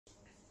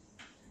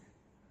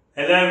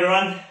Hello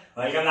everyone,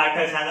 welcome back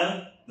to our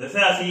channel. This is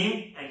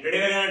Asim and today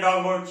we're going to talk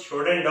about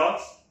Shodan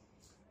docs.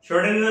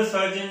 Shodan is a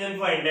search engine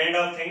for Internet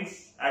of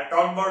Things. I've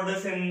talked about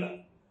this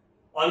on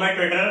my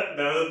Twitter.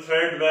 There was a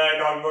thread where I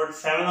talked about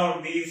 7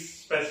 of these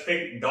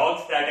specific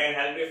docs that can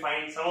help you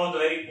find some of the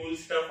very cool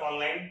stuff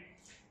online.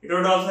 It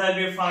would also help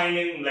you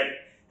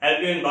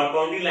in bug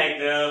bounty, like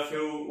there are a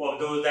few of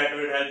those that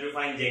would help you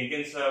find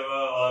Jenkins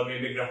server or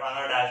maybe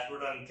Grafana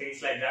dashboard and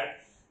things like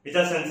that, which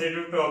are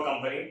sensitive to a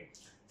company.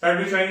 So I'll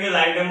be showing you a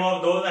live demo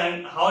of those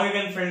and how you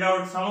can filter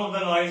out some of the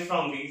noise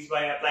from these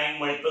by applying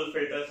multiple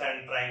filters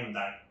and trying with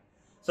that.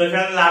 So if you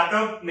have a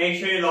laptop, make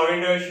sure you log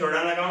into your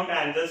Shodan account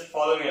and just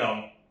follow me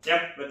along.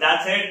 Yep, but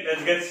that's it.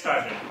 Let's get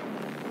started.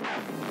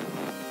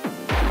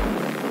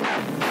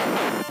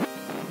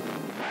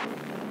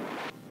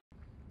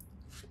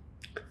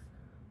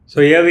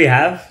 So here we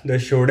have the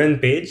Shodan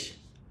page.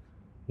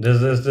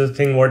 This is the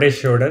thing. What is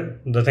Shodan?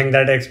 The thing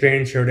that I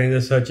explained, Shodan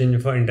is a search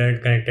engine for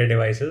internet connected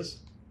devices.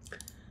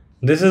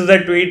 This is the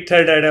tweet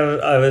thread that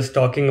I was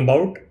talking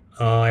about.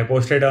 I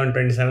posted on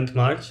 27th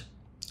March.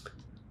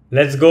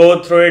 Let's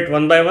go through it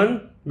one by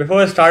one.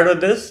 Before I start with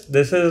this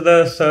is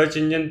the search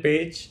engine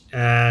page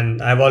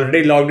and I've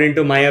already logged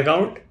into my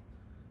account.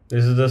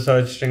 This is the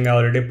search string I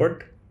already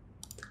put.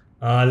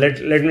 Let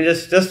me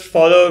just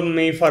follow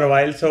me for a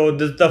while. So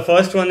the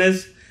first one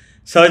is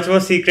search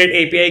for secret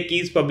API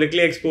keys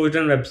publicly exposed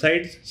on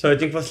websites.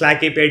 Searching for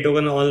Slack API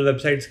token on all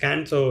websites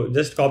scanned. So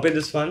just copy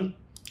this one,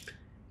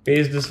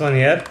 paste this one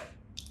here.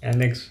 And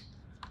next,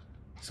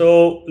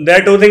 so there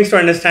are two things to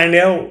understand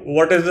here.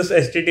 What is this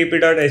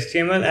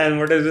http.html and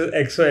what is this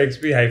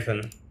xoxp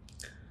hyphen?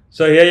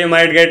 So here you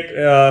might get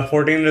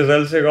 14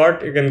 results you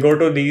got. You can go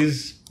to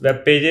these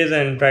web pages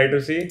and try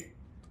to see.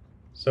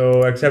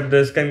 So except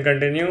this can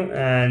continue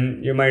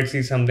and you might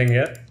see something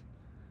here.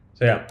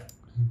 So yeah.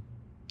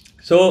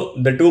 So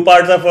the two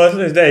parts are, first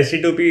is the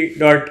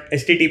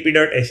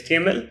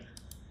http.html.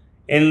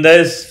 In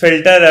this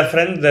filter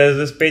reference, there is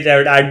this page. I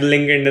would add the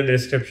link in the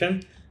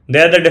description.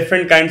 There are the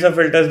different kinds of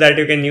filters that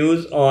you can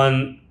use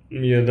on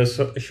the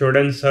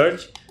Shodan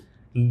search.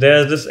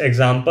 There's this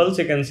example.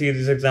 So you can see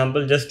this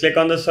example. Just click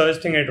on the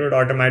search thing. It would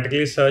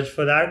automatically search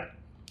for that.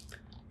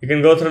 You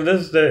can go through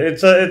this.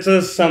 It's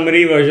a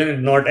summary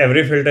version. Not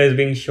every filter is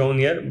being shown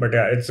here, but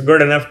yeah, it's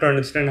good enough to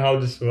understand how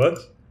this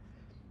works.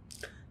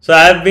 So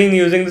I've been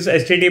using this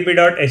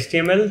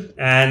http.html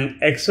and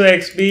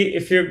xoxp.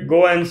 If you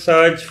go and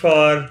search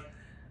for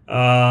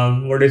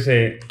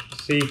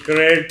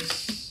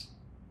secrets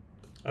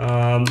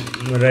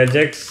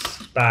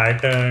regex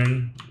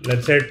pattern,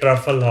 let's say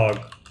truffle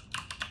hog,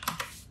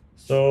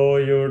 so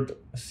you would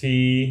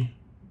see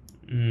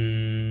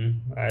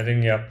I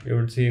think, yeah, you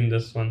would see in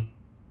this one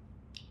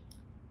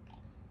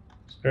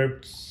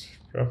scripts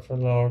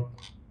truffle hog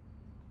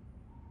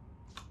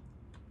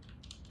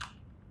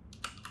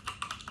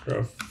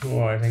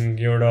I think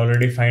you would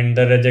already find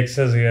the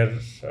regexes here.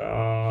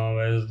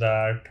 Where is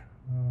that?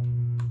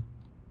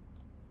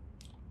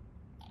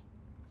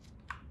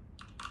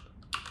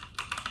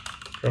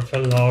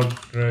 Truffle hog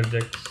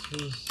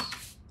regexes.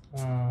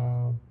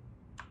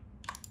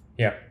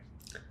 Yeah.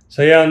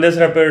 So yeah, on this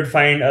repo you would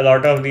find a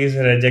lot of these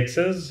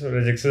regexes.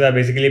 Regexes are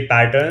basically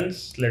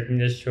patterns. Let me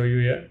just show you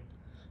here.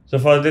 So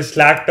for this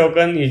Slack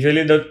token,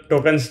 usually the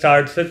token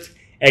starts with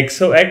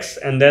XOX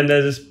and then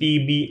there's this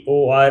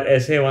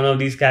PBORSA, one of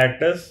these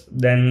characters.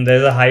 Then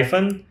there's a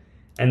hyphen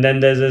and then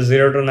there's a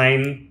 0 to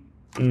 9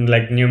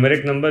 like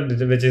numeric number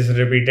which is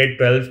repeated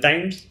 12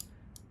 times.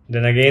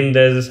 Then again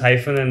there's this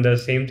hyphen and the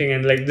same thing,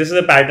 and like this is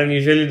a pattern.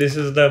 Usually this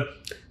is the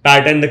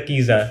pattern the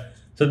keys are.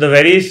 So the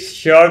very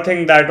sure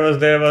thing that was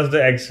there was the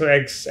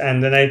XOX,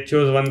 and then I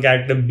chose one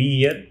character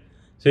B here.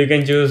 So you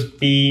can choose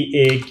P,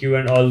 A, Q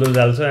and all those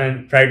also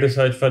and try to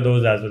search for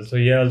those as well. So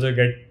here also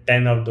get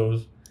 10 of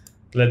those.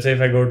 Let's say if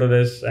I go to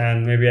this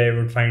and maybe I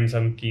would find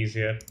some keys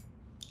here.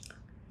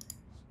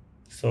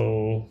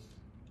 So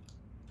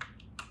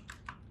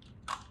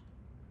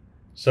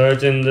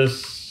search in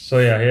this. So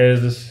yeah, here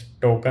is this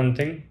token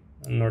thing,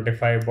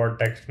 notify bot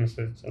text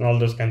message and all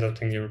those kinds of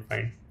things you would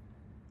find.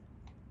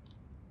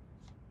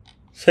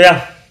 So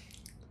yeah,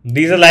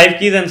 these are live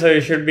keys and so you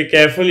should be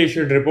careful. You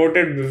should report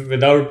it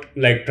without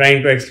like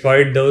trying to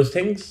exploit those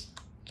things.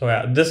 So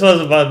yeah, this was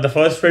about the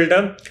first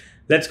filter.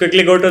 Let's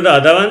quickly go to the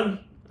other one.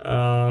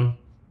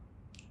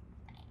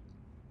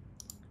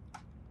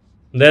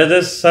 There's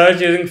this search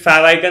using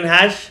favicon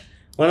hash,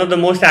 one of the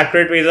most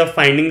accurate ways of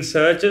finding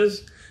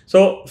searches.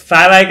 So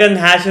favicon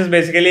hash is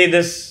basically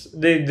this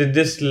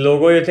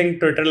logo, you think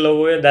Twitter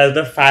logo, that's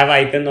the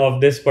favicon of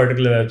this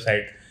particular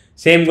website.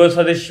 Same goes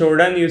for this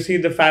Shodan. You see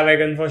the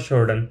favicon for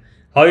Shodan.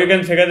 How you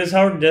can figure this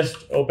out? Just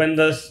open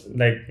this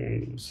like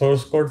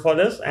source code for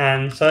this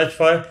and search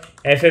for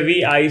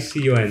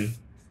favicon.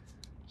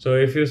 So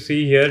if you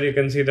see here, you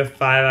can see the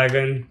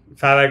favicons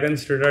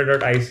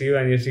twitter.icu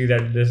and you see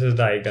that this is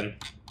the icon.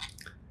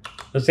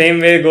 The same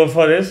way go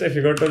for this. If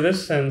you go to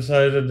this and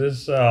search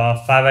this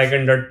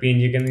favicon.png,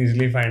 you can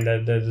easily find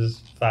that there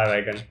is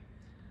favicon.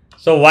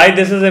 So why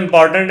this is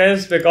important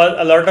is because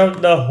a lot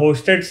of the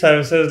hosted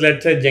services,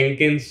 let's say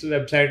Jenkins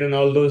website and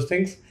all those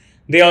things,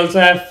 they also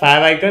have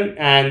favicon,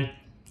 and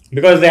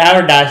because they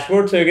have a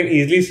dashboard, so you can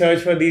easily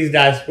search for these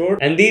dashboards.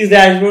 And these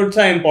dashboards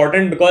are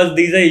important because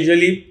these are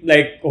usually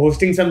like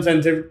hosting some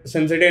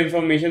sensitive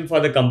information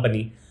for the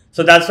company.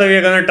 So that's why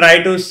we're going to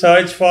try to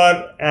search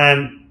for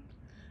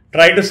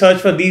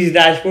these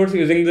dashboards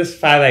using this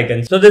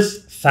favicon. So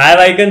this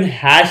favicon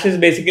hash is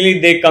basically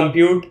they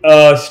compute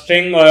a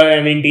string or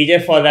an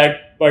integer for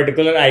that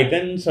particular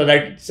icon so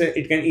that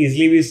it can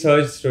easily be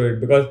searched through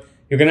it, because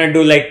you cannot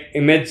do like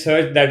image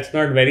search, that's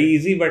not very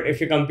easy. But if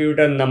you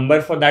compute a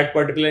number for that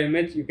particular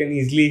image, you can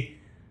easily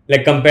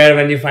like compare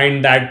when you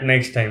find that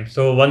next time.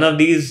 So one of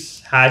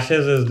these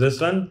hashes is this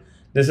one.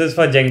 This is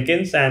for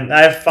Jenkins, and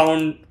I have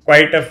found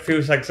quite a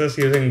few success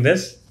using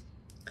this.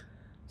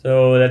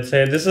 So let's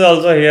say this is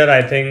also here,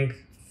 I think,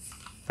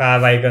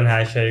 favicon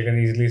hash here. You can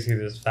easily see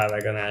this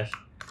favicon hash.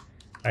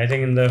 I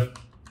think in the,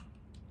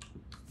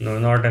 no,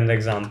 not in the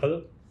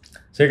example.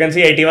 So you can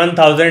see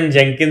 81,000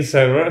 Jenkins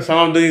server.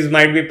 Some of these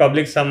might be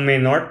public, some may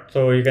not.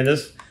 So you can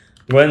just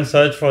go and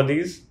search for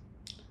these.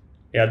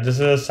 Yeah, this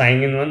is a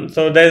sign in one.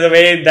 So there's a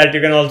way that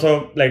you can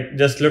also like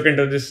just look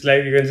into this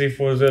slide. You can see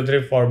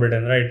 403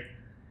 forbidden, right?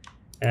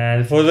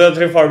 And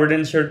 403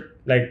 forbidden should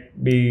like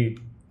be,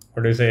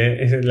 what do you say,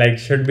 is it like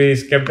should be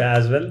skipped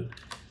as well.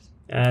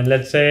 And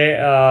let's say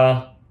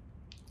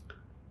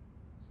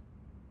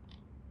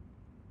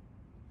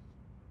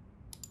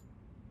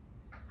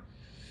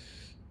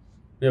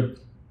yep,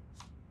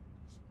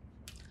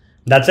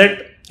 that's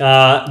it.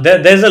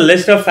 There's a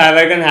list of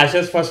favicon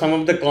hashes for some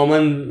of the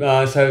common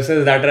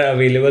services that are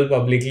available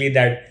publicly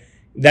that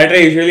are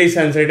usually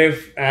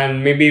sensitive,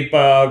 and maybe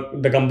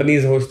the company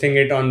is hosting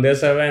it on their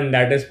server and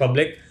that is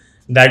public,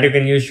 that you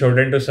can use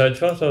Shodan to search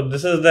for. So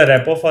this is the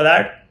repo for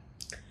that,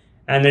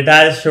 and it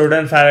has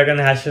Shodan favicon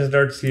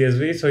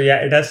hashes.csv. So yeah,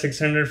 it has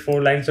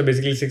 604 lines, so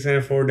basically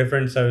 604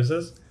 different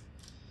services.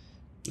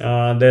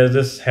 There's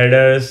this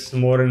headers,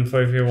 more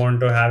info if you want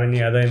to have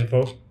any other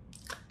info.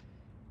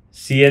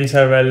 CN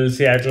server,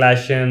 LLC,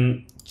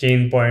 Atlassian,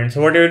 chain point.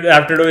 So what you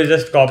have to do is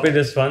just copy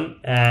this one,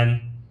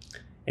 and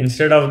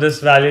instead of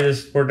this value,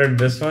 just put it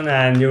this one,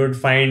 and you would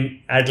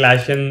find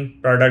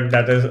Atlassian product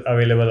that is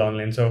available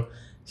online. So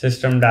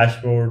system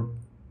dashboard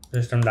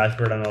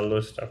and all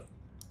those stuff.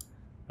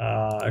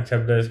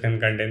 Except this can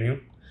continue.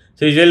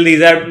 So usually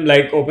these are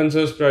like open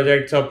source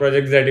projects or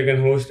projects that you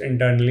can host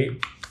internally.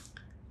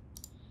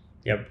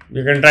 Yep,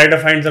 you can try to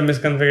find some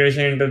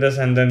misconfiguration into this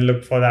and then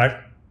look for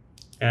that,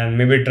 and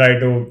maybe try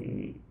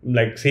to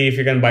like see if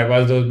you can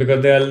bypass those,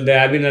 because there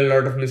have been a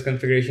lot of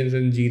misconfigurations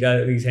in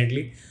Jira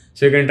recently.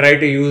 So you can try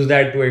to use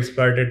that to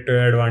exploit it to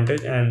your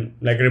advantage and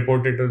like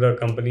report it to the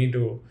company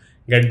to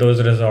get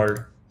those resolved.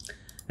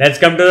 Let's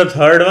come to the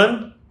third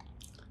one.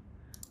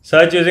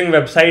 Search using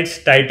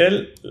website's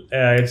title.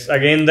 It's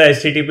again the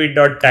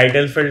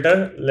http.title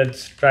filter.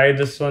 Let's try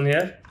this one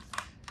here.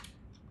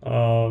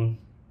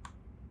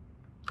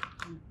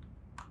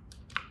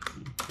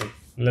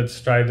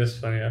 Let's try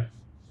this one here.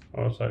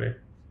 Oh, sorry.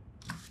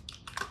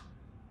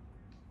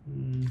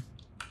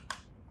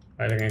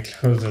 I think I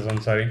closed this one.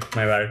 Sorry,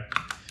 my bad.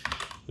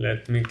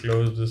 Let me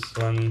close this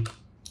one.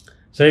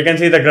 So you can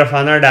see the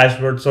Grafana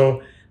dashboard.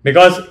 So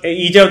because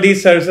each of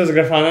these services,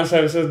 Grafana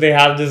services, they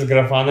have this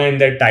Grafana in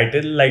their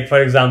title. Like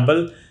for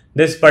example,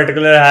 this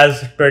particular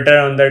has Twitter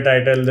on their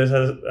title. This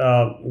has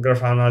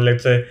Grafana.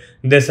 Let's say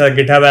this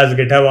GitHub has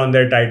GitHub on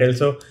their title.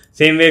 So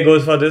same way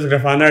goes for this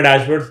Grafana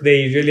dashboards.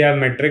 They usually have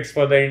metrics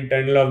for the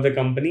internal of the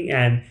company,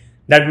 and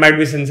that might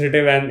be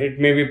sensitive and it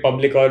may be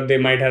public, or they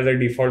might have the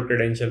default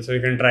credentials. So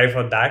you can try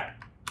for that.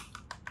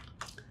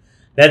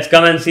 Let's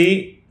come and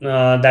see.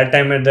 That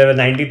time there were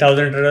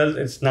 90,000 results.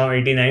 It's now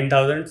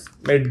 89,000.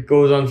 It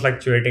goes on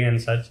fluctuating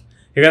and such.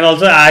 You can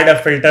also add a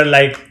filter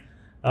like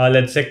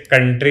let's say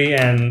country,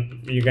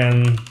 and you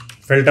can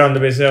filter on the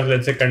basis of,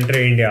 let's say,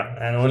 country India,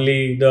 and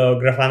only the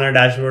Grafana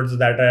dashboards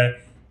that are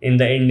in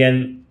the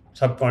Indian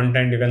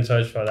subcontinent you can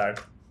search for that.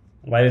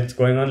 While it's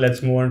going on,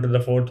 let's move on to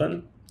the fourth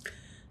one.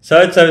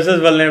 Search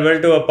services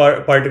vulnerable to a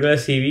particular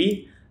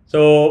CV.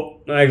 So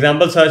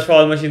example, search for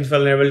all machines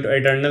vulnerable to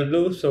Eternal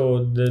Blue.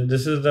 So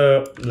this is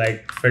the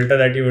like filter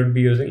that you would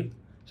be using.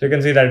 So you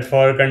can see that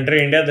for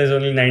country India, there's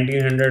only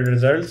 1900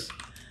 results.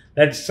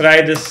 Let's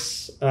try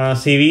this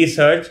CV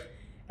search.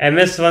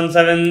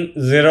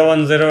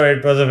 MS17010,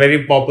 it was a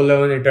very popular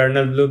one,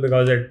 Eternal Blue,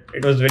 because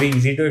it was very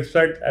easy to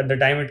exploit at the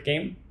time it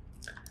came.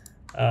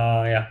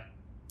 Yeah,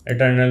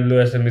 Eternal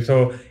Blue SMB.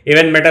 So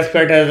even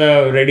Metasploit has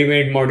a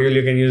ready-made module.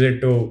 You can use it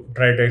to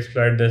try to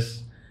exploit this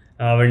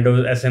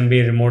Windows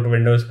SMB, remote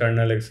Windows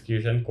kernel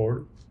execution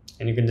code,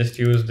 and you can just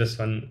use this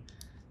one,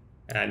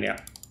 and yeah,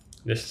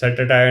 just set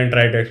it and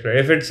try to exploit.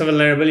 If it's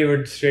vulnerable, you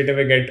would straight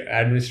away get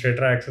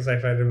administrator access,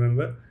 if I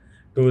remember,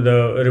 to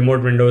the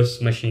remote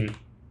Windows machine.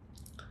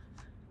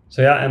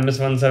 So yeah,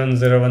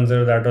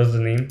 MS17010, that was the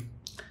name.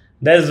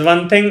 There's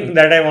one thing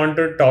that I want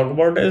to talk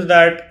about is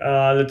that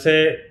let's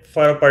say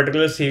for a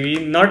particular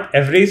CV, not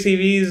every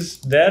CV is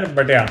there,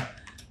 but yeah,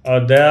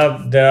 there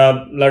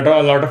are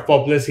a lot of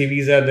popular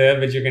CVs are there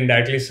which you can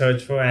directly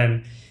search for.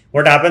 And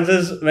what happens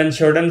is when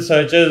Shodan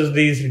searches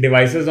these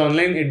devices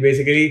online, it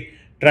basically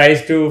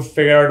tries to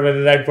figure out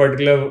whether that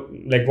particular,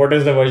 like, what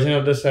is the version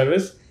of the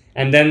service,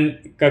 and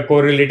then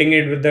correlating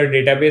it with the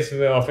database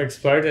of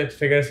exploits, it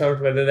figures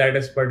out whether that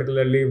is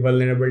particularly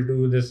vulnerable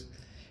to this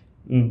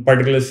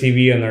particular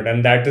CV or not,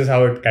 and that is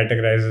how it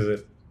categorizes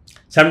it.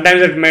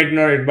 Sometimes it might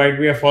not, it might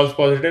be a false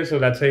positive, so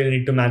that's why you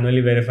need to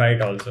manually verify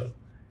it also.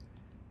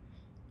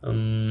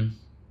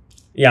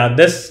 Yeah,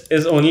 this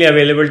is only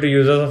available to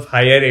users of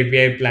higher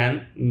API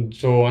plan.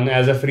 So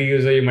as a free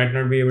user, you might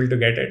not be able to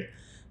get it.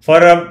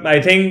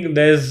 I think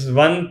there's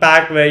one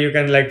pack where you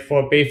can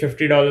pay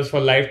 $50 for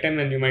lifetime,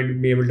 and you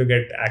might be able to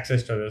get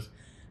access to this.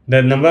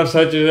 The number of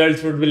search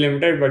results would be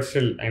limited, but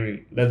still, I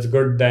mean, that's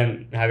good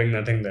than having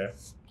nothing there.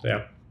 So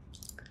yeah.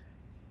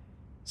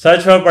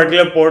 Search for a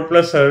particular port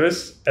plus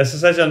service,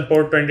 SSH on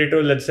port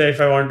 22. Let's say if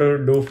I want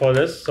to do for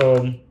this,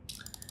 so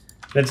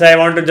let's say I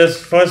want to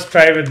just first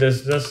try with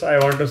this. I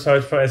want to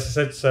search for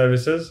SSH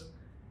services,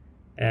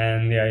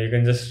 and yeah, you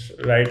can just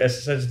write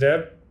SSH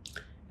there.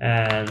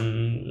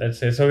 And let's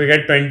say, so we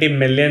get 20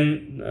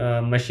 million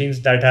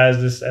machines that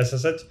has this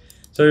SSH.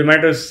 So we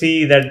might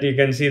see that you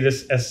can see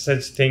this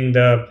SSH thing,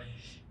 the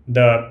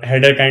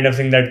header kind of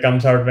thing that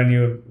comes out when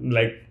you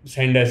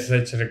send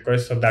SSH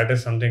request. So that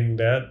is something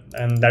there,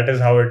 and that is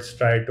how it's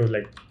tried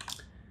to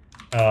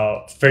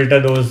filter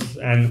those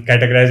and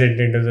categorize it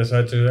into the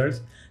search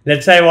results.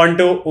 Let's say I want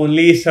to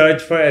only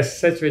search for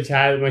SSH which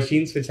has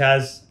machines which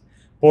has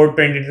port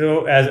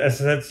 22 as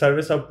SSH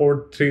service or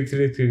port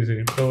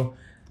 3333. So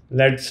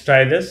let's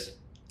try this.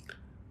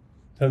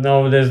 So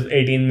now there's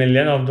 18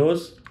 million of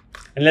those.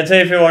 And let's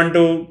say if you want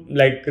to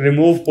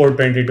remove port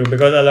 22,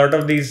 because a lot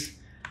of these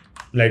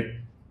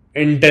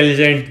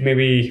intelligent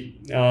maybe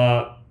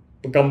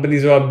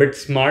companies who are a bit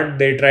smart,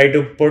 they try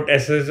to put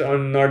SSH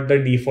on not the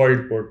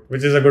default port,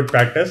 which is a good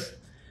practice.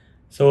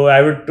 So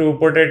I would to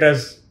put it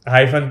as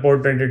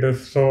 -port 22.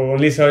 So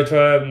only search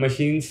for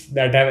machines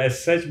that have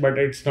SSH, but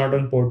it's not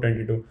on port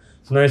 22.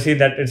 So now I see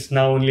that it's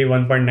now only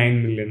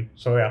 1.9 million.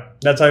 So yeah,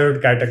 that's how you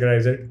would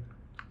categorize it.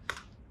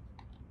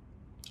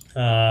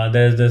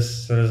 There's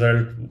this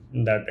result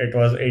that it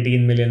was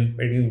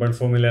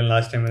 18.4 million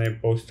last time when I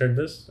posted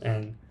this,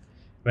 and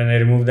when I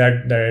remove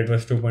that it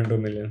was 2.2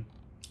 million.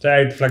 So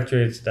it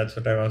fluctuates. That's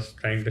what I was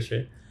trying to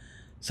say.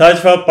 Search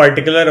for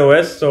particular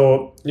OS.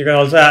 So you can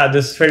also have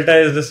this filter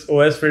is this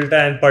OS filter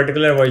and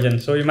particular version.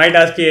 So you might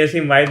ask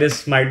Yasim why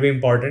this might be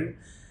important.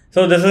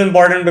 So this is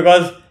important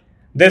because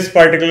this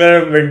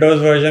particular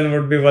Windows version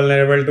would be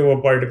vulnerable to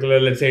a particular,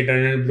 let's say,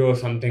 Eternal Blue or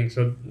something.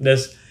 So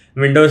this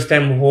Windows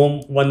 10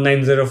 Home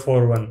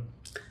 19041.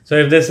 So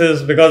if this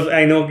is, because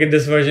I know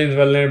this version is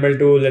vulnerable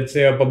to, let's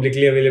say, a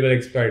publicly available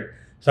exploit.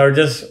 So I'll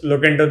just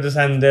look into this,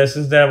 and there,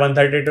 since there are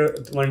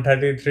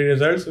 133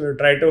 results, we'll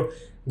try to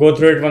go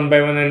through it one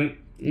by one and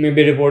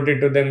maybe report it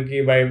to them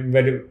by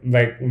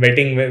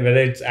vetting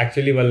whether it's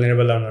actually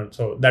vulnerable or not.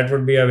 So that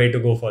would be a way to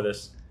go for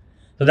this.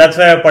 So that's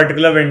why a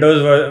particular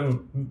Windows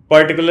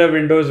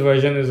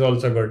version is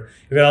also good.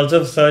 You can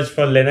also search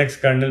for Linux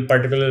kernel,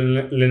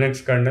 particular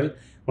Linux kernel.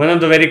 One of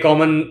the very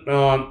common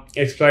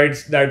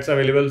exploits that's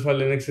available for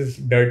Linux is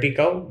Dirty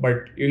Cow,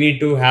 but you need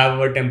to have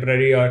a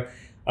temporary or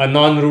a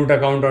non-root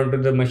account onto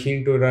the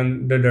machine to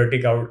run the Dirty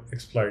Cow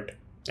exploit.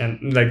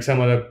 And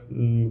some other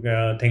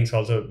things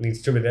also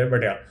needs to be there,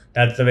 but yeah,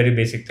 that's a very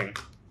basic thing.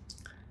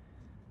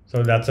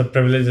 So that's a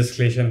privilege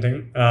escalation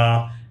thing.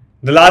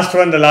 The last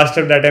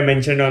step that I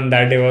mentioned on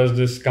that day was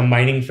this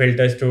combining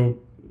filters to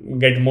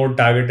get more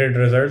targeted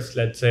results.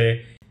 Let's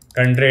say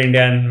country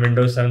India and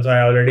Windows 7. So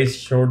I already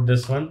showed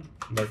this one,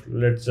 but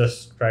let's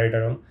just try it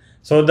around.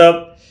 So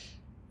the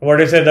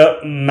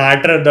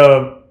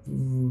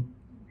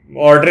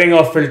ordering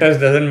of filters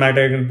doesn't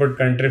matter. You can put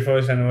country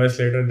first and OS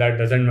later, that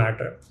doesn't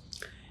matter.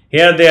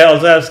 Here they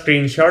also have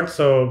screenshots.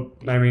 So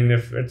I mean,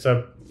 if it's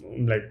a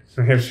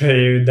if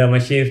the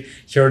machine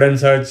Shodan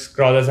search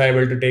crawlers are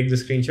able to take the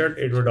screenshot,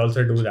 it would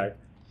also do that.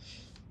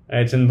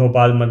 It's in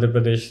Bhopal, Madhya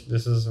Pradesh.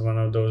 This is one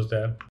of those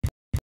there.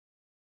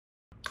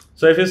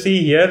 So if you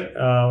see here,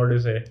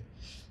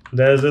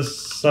 there's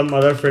some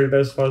other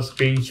filters for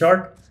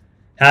screenshot,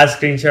 has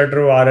screenshot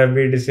through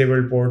RFB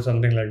disabled port,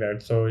 something like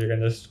that. So you can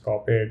just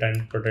copy it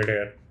and put it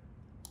here.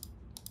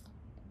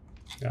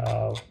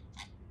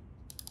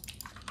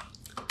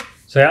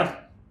 So yeah,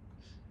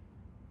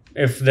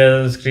 if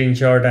there's a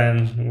screenshot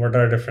and what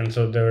are different,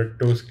 so there were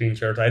 2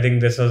 screenshots. I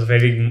think this was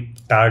very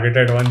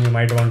targeted one. You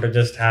might want to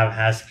just have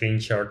has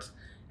screenshots,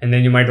 and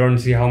then you might want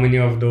to see how many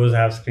of those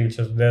have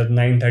screenshots. There's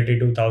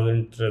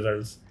 932,000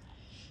 results.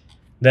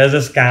 There's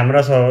this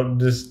camera. So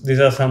these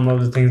are some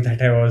of the things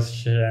that I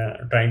was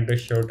trying to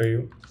show to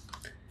you.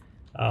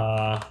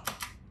 Oh,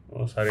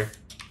 sorry.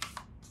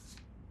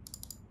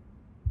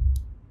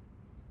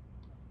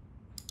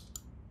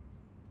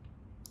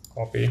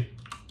 Copy.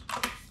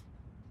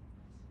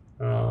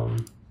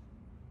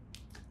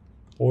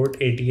 Port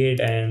 88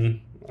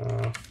 and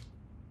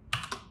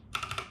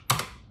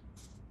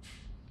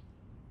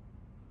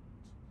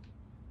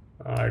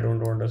I don't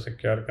want to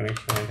secure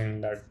connection. I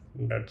think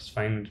that's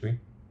fine with me.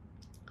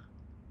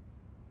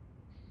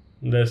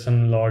 There's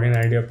some login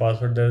ID or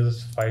password.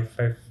 There's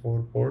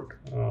 554 port.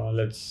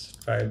 Let's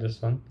try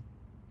this one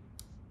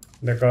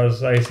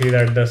because I see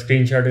that the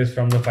screenshot is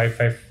from the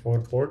 554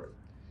 port,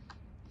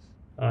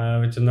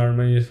 which is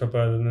normally used for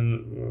other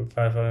than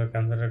 5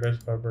 cancel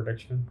requests for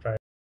protection. Try.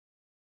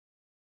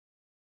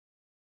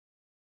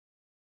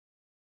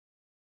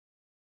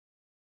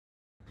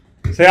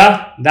 So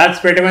yeah, that's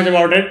pretty much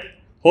about it.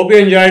 Hope you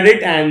enjoyed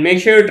it, and make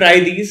sure you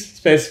try these,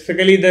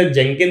 specifically the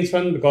Jenkins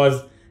one,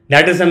 because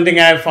that is something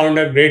I have found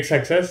a great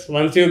success.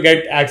 Once you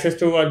get access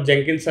to a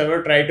Jenkins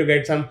server, try to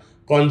get some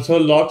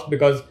console logs,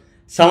 because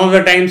some of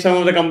the time, some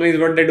of the companies,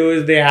 what they do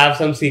is they have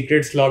some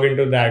secrets log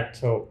into that.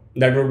 So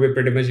that would be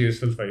pretty much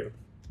useful for you.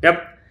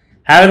 Yep.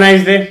 Have a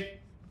nice day.